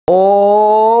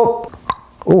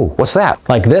what's that?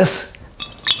 Like this.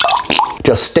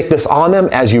 Just stick this on them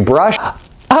as you brush.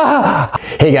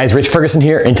 Hey guys, Rich Ferguson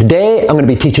here, and today I'm going to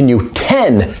be teaching you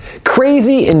 10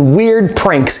 crazy and weird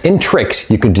pranks and tricks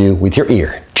you could do with your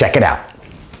ear. Check it out.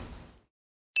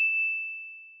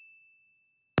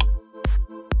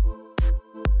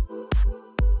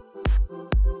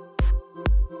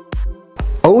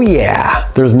 Oh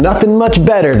yeah, there's nothing much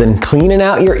better than cleaning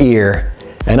out your ear.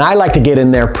 And I like to get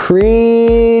in there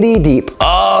pretty deep.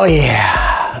 Oh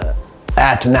yeah,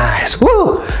 that's nice.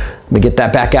 Woo! Let me get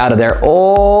that back out of there.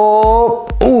 Oh,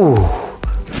 ooh,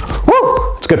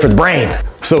 woo! It's good for the brain.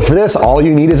 So for this, all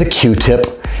you need is a Q-tip.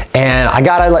 And I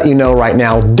gotta let you know right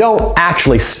now, don't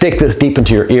actually stick this deep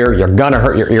into your ear. You're gonna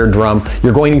hurt your eardrum.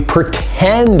 You're going to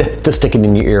pretend to stick it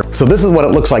in your ear. So this is what it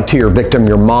looks like to your victim,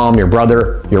 your mom, your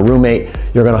brother, your roommate.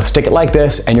 You're gonna stick it like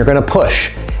this and you're gonna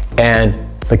push. And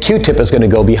the Q-tip is gonna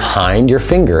go behind your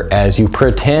finger as you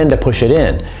pretend to push it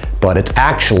in, but it's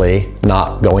actually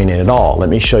not going in at all. Let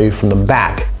me show you from the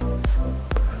back.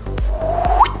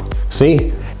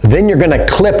 See? Then you're gonna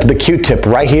clip the Q-tip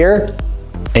right here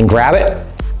and grab it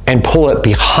and pull it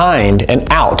behind and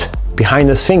out behind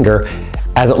this finger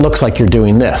as it looks like you're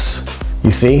doing this.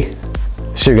 You see?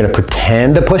 So you're gonna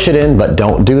pretend to push it in, but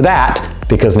don't do that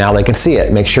because now they can see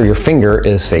it. Make sure your finger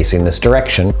is facing this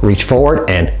direction. Reach forward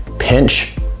and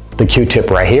pinch the Q-tip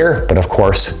right here, but of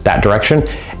course that direction,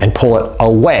 and pull it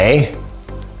away,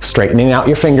 straightening out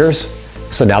your fingers.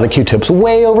 So now the Q-tip's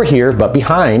way over here, but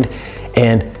behind,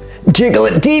 and jiggle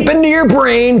it deep into your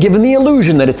brain, giving the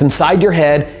illusion that it's inside your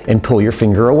head, and pull your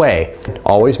finger away.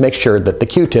 Always make sure that the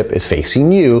Q-tip is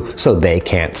facing you so they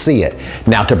can't see it.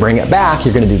 Now to bring it back,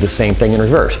 you're gonna do the same thing in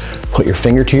reverse. Put your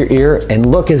finger to your ear and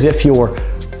look as if you're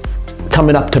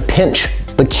coming up to pinch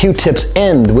the Q-tip's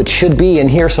end, which should be in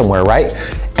here somewhere, right?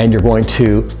 And you're going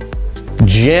to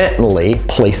gently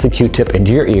place the Q-tip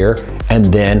into your ear and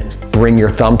then bring your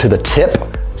thumb to the tip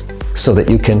so that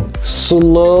you can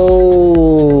slowly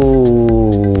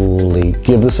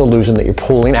give this illusion that you're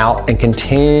pulling out and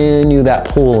continue that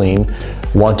pulling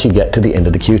once you get to the end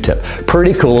of the Q-tip.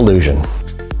 Pretty cool illusion.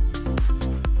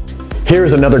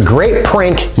 Here's another great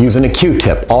prank using a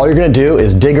Q-tip. All you're gonna do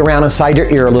is dig around inside your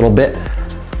ear a little bit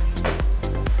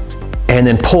and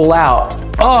then pull out,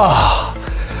 oh,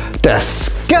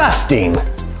 disgusting,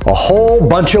 a whole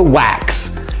bunch of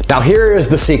wax. Now here is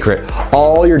the secret.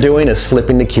 All you're doing is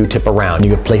flipping the Q-tip around.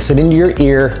 You can place it into your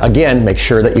ear. Again, make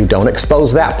sure that you don't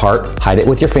expose that part. Hide it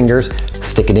with your fingers,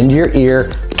 stick it into your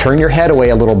ear, turn your head away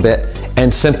a little bit,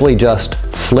 and simply just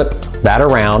flip that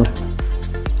around.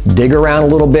 Dig around a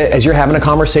little bit as you're having a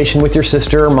conversation with your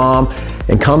sister or mom,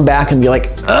 and come back and be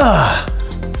like, ugh,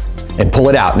 and pull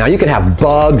it out. Now you can have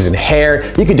bugs and hair,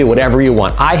 you can do whatever you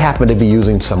want. I happen to be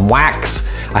using some wax.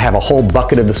 I have a whole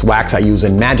bucket of this wax I use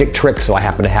in magic tricks, so I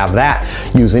happen to have that.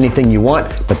 Use anything you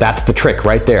want, but that's the trick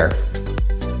right there.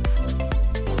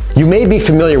 You may be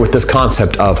familiar with this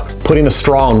concept of putting a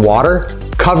straw in water,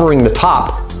 covering the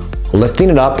top, lifting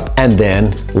it up, and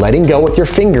then letting go with your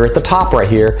finger at the top right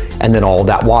here, and then all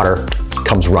that water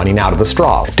comes running out of the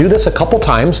straw. Do this a couple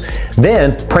times,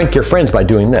 then prank your friends by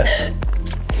doing this.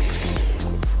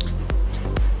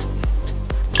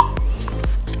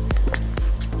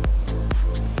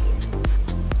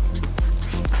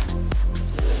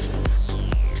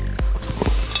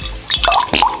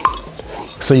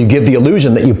 So you give the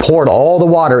illusion that you poured all the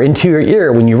water into your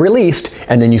ear when you released,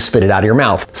 and then you spit it out of your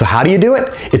mouth. So how do you do it?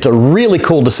 It's a really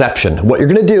cool deception. What you're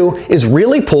gonna do is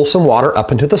really pull some water up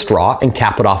into the straw and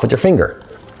cap it off with your finger.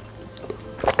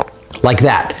 Like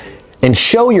that. And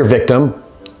show your victim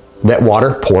that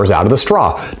water pours out of the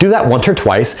straw. Do that once or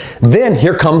twice. Then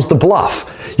here comes the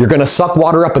bluff. You're gonna suck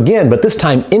water up again, but this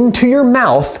time into your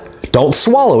mouth. Don't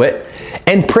swallow it,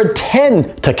 and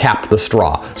pretend to cap the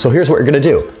straw. So here's what you're gonna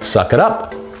do. Suck it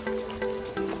up.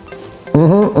 I'm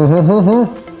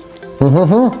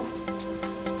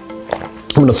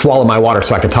gonna swallow my water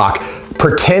so I can talk.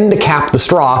 Pretend to cap the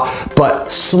straw, but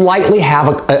slightly have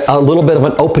a little bit of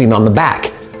an opening on the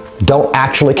back. Don't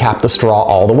actually cap the straw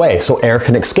all the way so air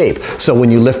can escape. So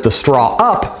when you lift the straw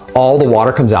up, all the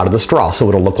water comes out of the straw, so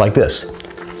it'll look like this.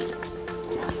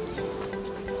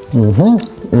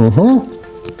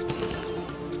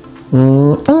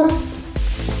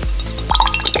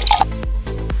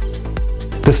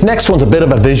 This next one's a bit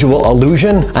of a visual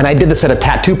illusion, and I did this at a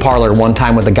tattoo parlor one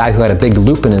time with a guy who had a big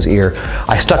loop in his ear.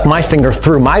 I stuck my finger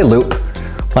through my loop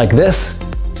like this,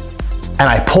 and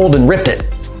I pulled and ripped it.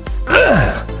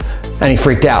 And he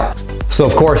freaked out. So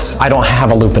of course, I don't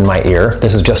have a loop in my ear.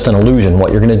 This is just an illusion.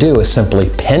 What you're gonna do is simply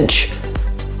pinch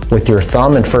with your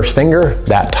thumb and first finger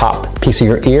that top piece of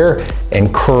your ear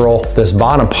and curl this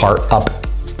bottom part up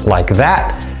like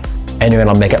that, and you're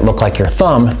gonna make it look like your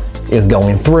thumb is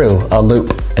going through a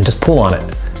loop, and just pull on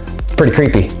it. It's pretty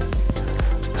creepy.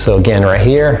 So again, right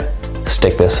here,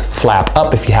 stick this flap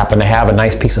up. If you happen to have a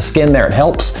nice piece of skin there, it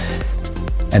helps.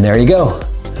 And there you go.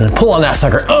 And then pull on that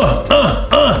sucker,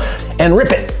 and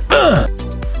rip it.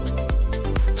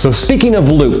 So speaking of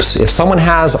loops, if someone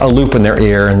has a loop in their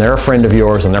ear and they're a friend of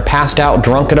yours and they're passed out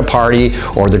drunk at a party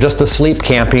or they're just asleep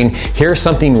camping, here's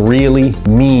something really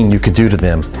mean you could do to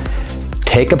them.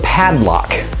 Take a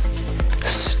padlock,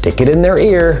 stick it in their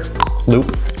ear,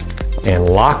 loop, and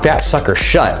lock that sucker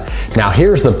shut. Now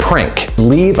here's the prank.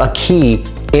 Leave a key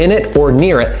in it or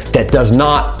near it that does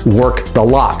not work the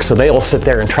lock. So they will sit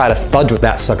there and try to fudge with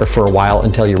that sucker for a while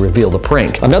until you reveal the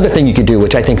prank. Another thing you could do,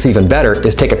 which I think is even better,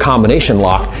 is take a combination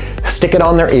lock, stick it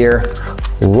on their ear,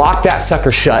 lock that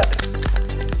sucker shut,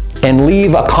 and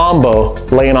leave a combo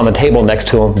laying on the table next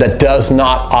to them that does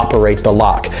not operate the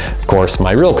lock. Of course,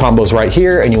 my real combo's right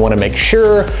here, and you want to make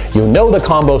sure you know the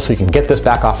combo so you can get this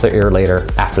back off their ear later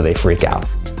after they freak out.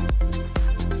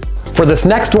 For this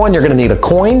next one, you're going to need a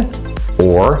coin,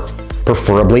 or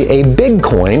preferably a big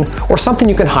coin, or something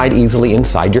you can hide easily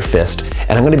inside your fist.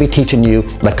 And I'm going to be teaching you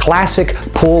the classic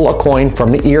pull a coin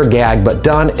from the ear gag, but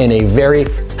done in a very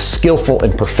skillful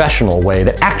and professional way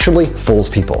that actually fools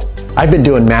people. I've been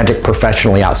doing magic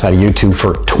professionally outside of YouTube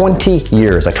for 20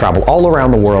 years. I travel all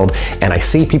around the world and I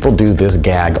see people do this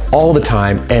gag all the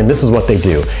time, and this is what they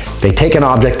do. They take an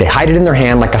object, they hide it in their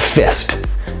hand like a fist,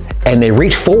 and they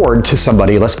reach forward to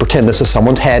somebody. Let's pretend this is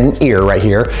someone's head and ear right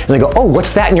here, and they go, oh,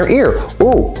 what's that in your ear?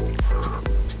 Ooh,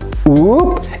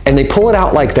 whoop, and they pull it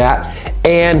out like that,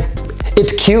 and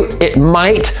it's cute. It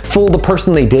might fool the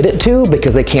person they did it to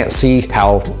because they can't see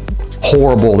how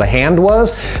horrible the hand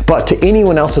was, but to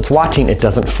anyone else that's watching, it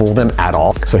doesn't fool them at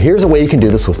all. So here's a way you can do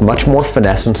this with much more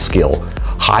finesse and skill.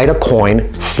 Hide a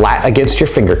coin flat against your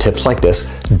fingertips like this.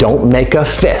 Don't make a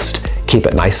fist. Keep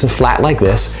it nice and flat like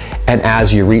this. And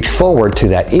as you reach forward to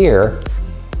that ear,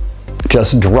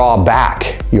 just draw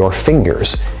back your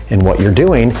fingers. And what you're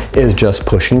doing is just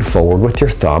pushing forward with your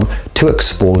thumb to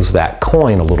expose that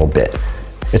coin a little bit.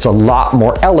 It's a lot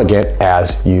more elegant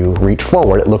as you reach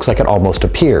forward. It looks like it almost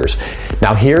appears.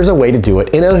 Now here's a way to do it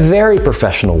in a very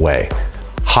professional way.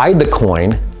 Hide the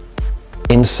coin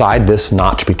inside this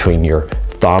notch between your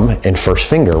thumb and first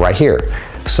finger right here.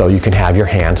 So you can have your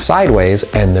hand sideways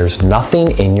and there's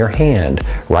nothing in your hand,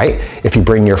 right? If you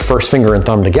bring your first finger and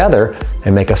thumb together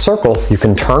and make a circle, you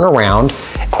can turn around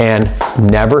and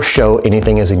never show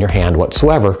anything is in your hand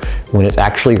whatsoever when it's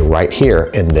actually right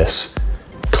here in this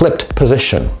clipped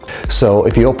position. So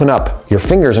if you open up your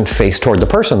fingers and face toward the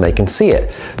person, they can see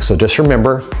it. So just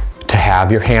remember to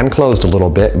have your hand closed a little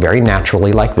bit, very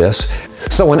naturally like this.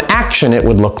 So in action, it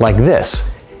would look like this.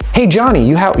 Hey Johnny,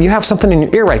 you have something in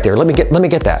your ear right there. Let me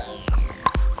get that.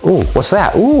 Ooh, what's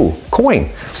that? Ooh,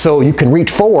 coin. So you can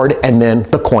reach forward and then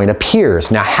the coin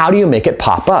appears. Now, how do you make it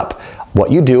pop up?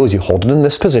 What you do is you hold it in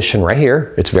this position right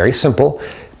here. It's very simple,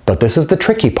 but this is the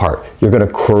tricky part. You're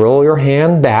gonna curl your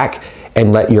hand back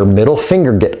and let your middle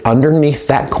finger get underneath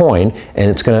that coin,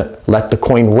 and it's gonna let the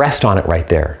coin rest on it right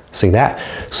there. See that?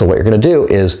 So what you're gonna do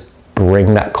is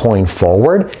bring that coin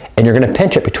forward, and you're gonna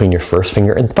pinch it between your first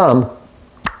finger and thumb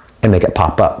and make it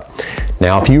pop up.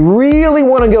 Now, if you really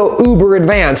wanna go uber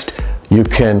advanced, you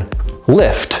can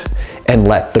lift and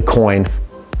let the coin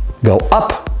go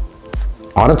up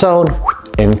on its own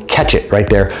and catch it right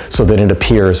there so that it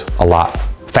appears a lot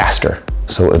faster.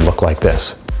 So it would look like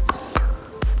this.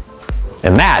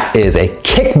 And that is a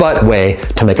kick-butt way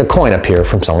to make a coin appear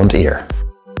from someone's ear.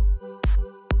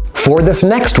 For this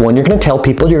next one, you're gonna tell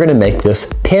people you're gonna make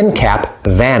this pen cap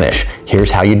vanish. Here's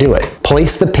how you do it.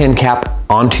 Place the pen cap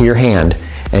onto your hand,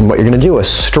 and what you're gonna do is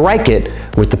strike it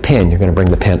with the pen. You're gonna bring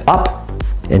the pen up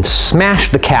and smash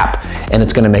the cap, and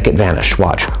it's gonna make it vanish.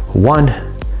 Watch. 1,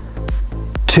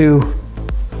 2,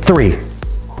 3.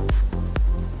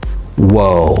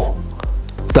 Whoa.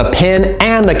 The pen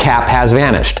and the cap has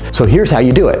vanished. So here's how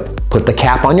you do it. Put the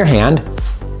cap on your hand,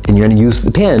 and you're gonna use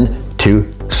the pen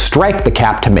to strike the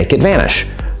cap to make it vanish.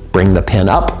 Bring the pen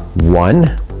up.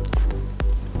 1,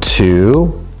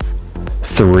 2,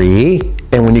 3.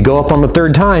 And when you go up on the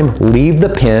third time, leave the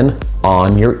pen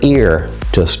on your ear.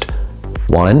 Just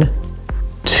 1,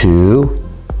 2,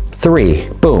 3.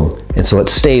 Boom. And so it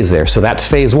stays there. So that's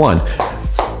phase one.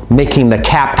 Making the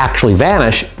cap actually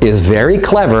vanish is very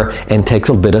clever and takes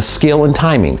a bit of skill and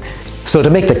timing. So to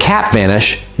make the cap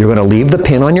vanish, you're gonna leave the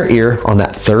pin on your ear on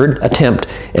that third attempt,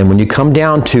 and when you come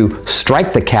down to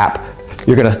strike the cap,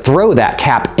 you're gonna throw that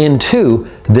cap into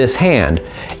this hand.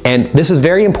 And this is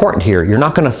very important here. You're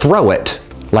not gonna throw it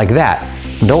like that.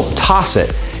 Don't toss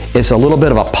it. It's a little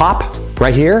bit of a pop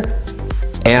right here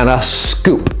and a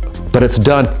scoop, but it's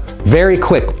done very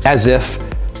quick, as if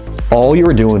all you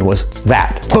were doing was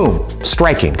that. Boom,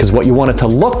 striking, because what you want it to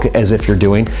look as if you're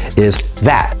doing is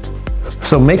that.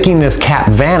 So making this cap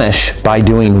vanish by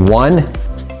doing 1,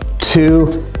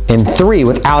 2, and 3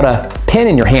 without a pen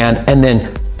in your hand and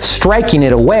then striking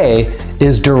it away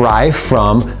is derived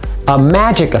from a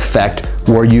magic effect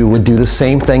where you would do the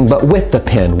same thing but with the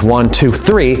pen. 1, 2,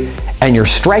 3, and you're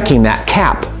striking that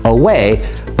cap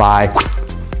away by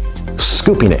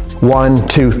scooping it. 1,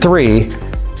 2, 3,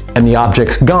 and the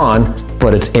object's gone,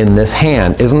 but it's in this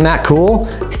hand. Isn't that cool?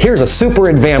 Here's a super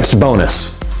advanced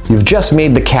bonus. You've just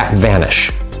made the cap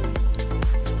vanish.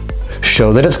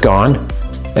 Show that it's gone,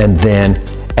 and then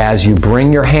as you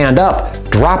bring your hand up,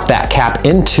 drop that cap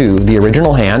into the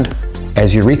original hand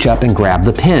as you reach up and grab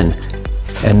the pin,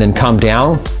 and then come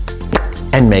down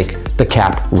and make the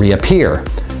cap reappear.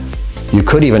 You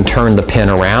could even turn the pin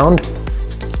around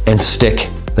and stick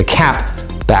the cap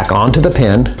back onto the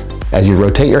pin as you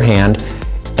rotate your hand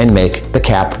and make the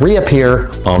cap reappear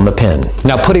on the pin.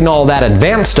 Now, putting all that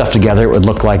advanced stuff together, it would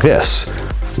look like this.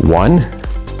 1,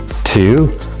 2,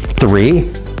 3,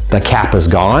 the cap is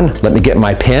gone. Let me get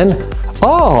my pin.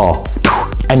 Oh,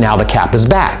 and now the cap is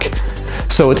back.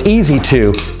 So it's easy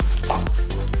to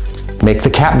make the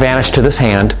cap vanish to this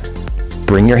hand,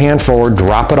 bring your hand forward,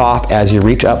 drop it off as you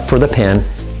reach up for the pin,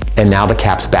 and now the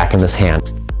cap's back in this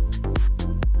hand.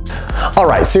 All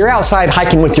right, so you're outside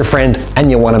hiking with your friends and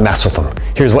you want to mess with them.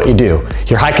 Here's what you do.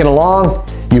 You're hiking along,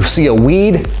 you see a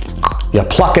weed, you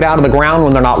pluck it out of the ground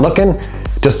when they're not looking.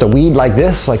 Just a weed like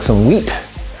this, like some wheat,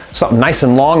 something nice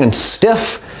and long and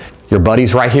stiff. Your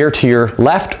buddy's right here to your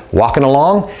left, walking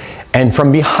along, and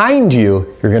from behind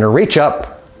you, you're gonna reach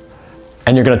up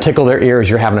and you're gonna tickle their ear as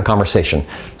you're having a conversation.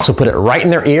 So put it right in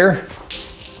their ear,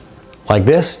 like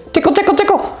this, tickle, tickle,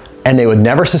 tickle. And they would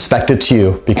never suspect it's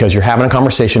you because you're having a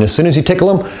conversation. As soon as you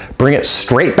tickle them, bring it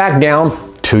straight back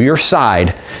down to your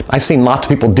side. I've seen lots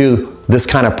of people do this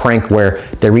kind of prank where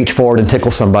they reach forward and tickle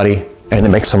somebody and it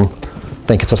makes them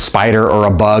think it's a spider or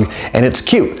a bug, and it's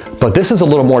cute. But this is a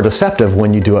little more deceptive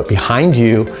when you do it behind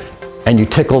you and you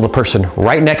tickle the person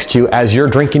right next to you as you're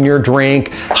drinking your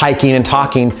drink, hiking and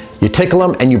talking. You tickle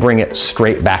them and you bring it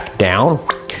straight back down.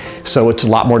 So it's a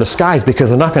lot more disguised because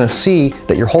they're not going to see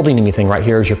that you're holding anything right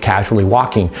here as you're casually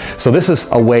walking. So this is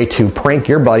a way to prank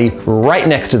your buddy right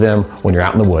next to them when you're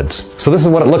out in the woods. So this is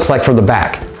what it looks like from the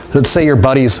back. Let's say your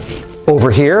buddy's over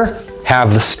here,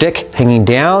 have the stick hanging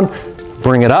down,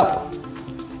 bring it up,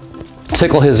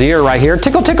 tickle his ear right here,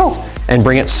 tickle, tickle, and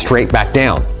bring it straight back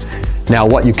down. Now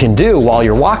what you can do while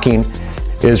you're walking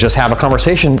is just have a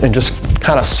conversation and just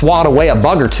kind of swat away a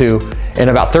bug or two, and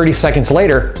about 30 seconds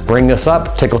later, bring this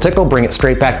up, tickle, tickle, bring it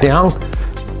straight back down,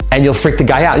 and you'll freak the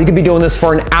guy out. You could be doing this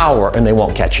for an hour and they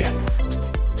won't catch you.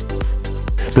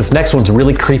 This next one's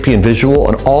really creepy and visual,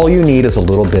 and all you need is a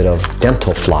little bit of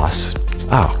dental floss.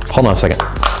 Oh, hold on a second.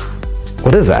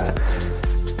 What is that?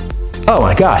 Oh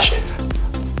my gosh.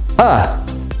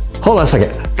 Hold on a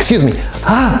second. Excuse me.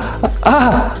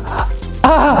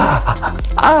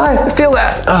 I feel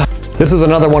that. This is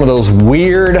another one of those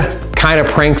weird kind of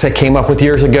pranks I came up with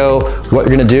years ago. What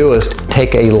you're gonna do is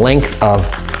take a length of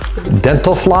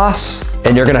dental floss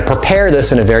and you're gonna prepare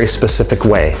this in a very specific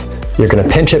way. You're gonna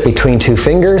pinch it between two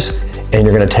fingers and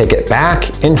you're gonna take it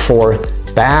back and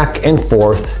forth, back and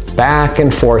forth, back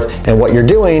and forth. And what you're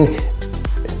doing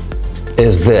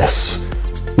is this.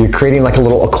 You're creating like a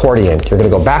little accordion. You're gonna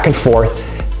go back and forth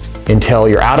until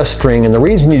you're out of string. And the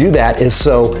reason you do that is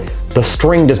so the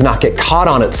string does not get caught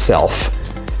on itself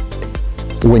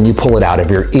when you pull it out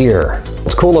of your ear.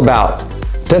 What's cool about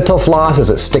dental floss is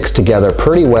it sticks together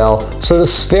pretty well, so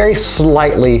just very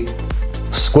slightly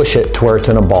squish it to where it's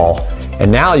in a ball.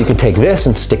 And now you can take this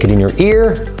and stick it in your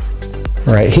ear,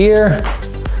 right here,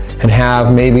 and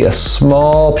have maybe a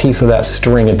small piece of that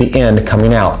string at the end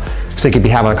coming out. So you could be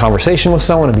having a conversation with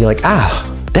someone and be like,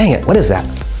 dang it, what is that?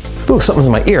 Ooh, something's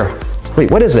in my ear. Wait,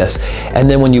 what is this? And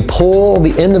then when you pull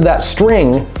the end of that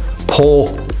string,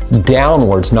 pull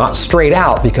downwards, not straight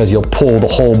out, because you'll pull the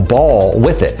whole ball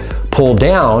with it. Pull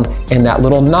down, and that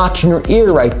little notch in your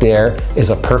ear right there is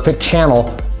a perfect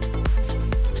channel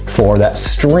for that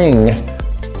string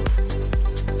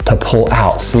to pull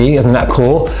out. See, isn't that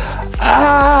cool?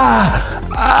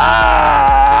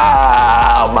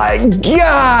 Oh my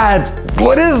God,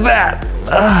 what is that?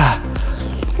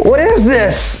 What is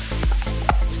this?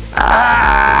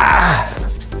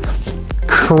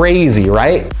 Crazy,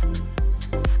 right?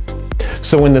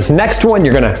 So in this next one,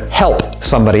 you're gonna help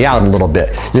somebody out a little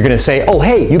bit. You're gonna say, oh,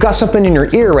 hey, you got something in your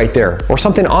ear right there, or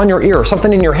something on your ear, or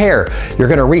something in your hair. You're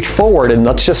gonna reach forward, and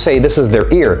let's just say this is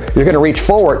their ear. You're gonna reach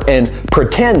forward and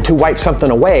pretend to wipe something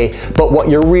away, but what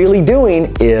you're really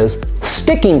doing is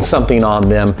sticking something on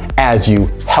them as you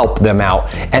help them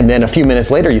out. And then a few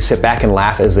minutes later, you sit back and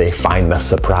laugh as they find the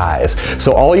surprise.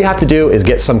 So all you have to do is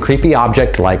get some creepy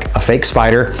object like a fake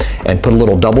spider and put a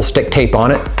little double stick tape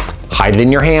on it, hide it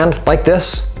in your hand like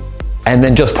this, and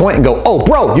then just point and go, oh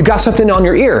bro, you got something on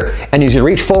your ear. And as you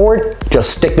reach forward, just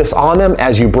stick this on them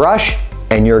as you brush,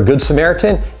 and you're a good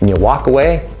Samaritan, and you walk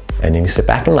away, and then you sit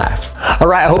back and laugh. All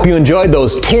right, I hope you enjoyed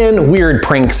those 10 weird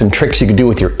pranks and tricks you could do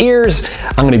with your ears.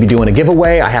 I'm gonna be doing a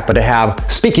giveaway. I happen to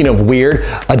have, speaking of weird,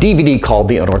 a DVD called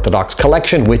The Unorthodox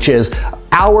Collection, which is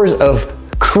hours of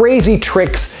crazy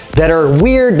tricks that are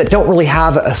weird, that don't really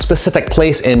have a specific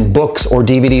place in books or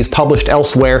DVDs published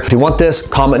elsewhere. If you want this,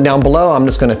 comment down below. I'm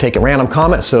just gonna take a random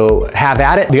comment, so have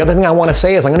at it. The other thing I wanna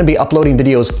say is I'm gonna be uploading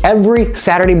videos every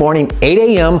Saturday morning, 8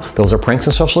 a.m. Those are pranks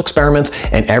and social experiments.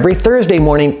 And every Thursday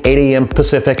morning, 8 a.m.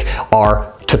 Pacific,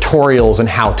 are tutorials and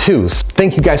how-tos.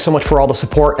 Thank you guys so much for all the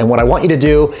support, and what I want you to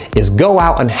do is go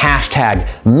out and hashtag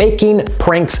making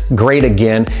pranks great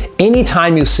again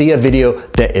anytime you see a video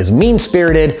that is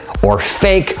mean-spirited or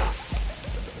fake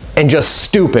and just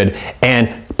stupid,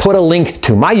 and put a link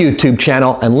to my YouTube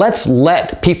channel, and let's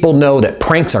let people know that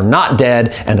pranks are not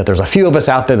dead and that there's a few of us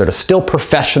out there that are still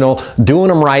professional, doing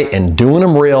them right and doing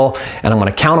them real, and I'm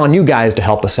gonna count on you guys to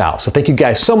help us out. So thank you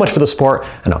guys so much for the support,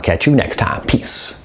 and I'll catch you next time. Peace.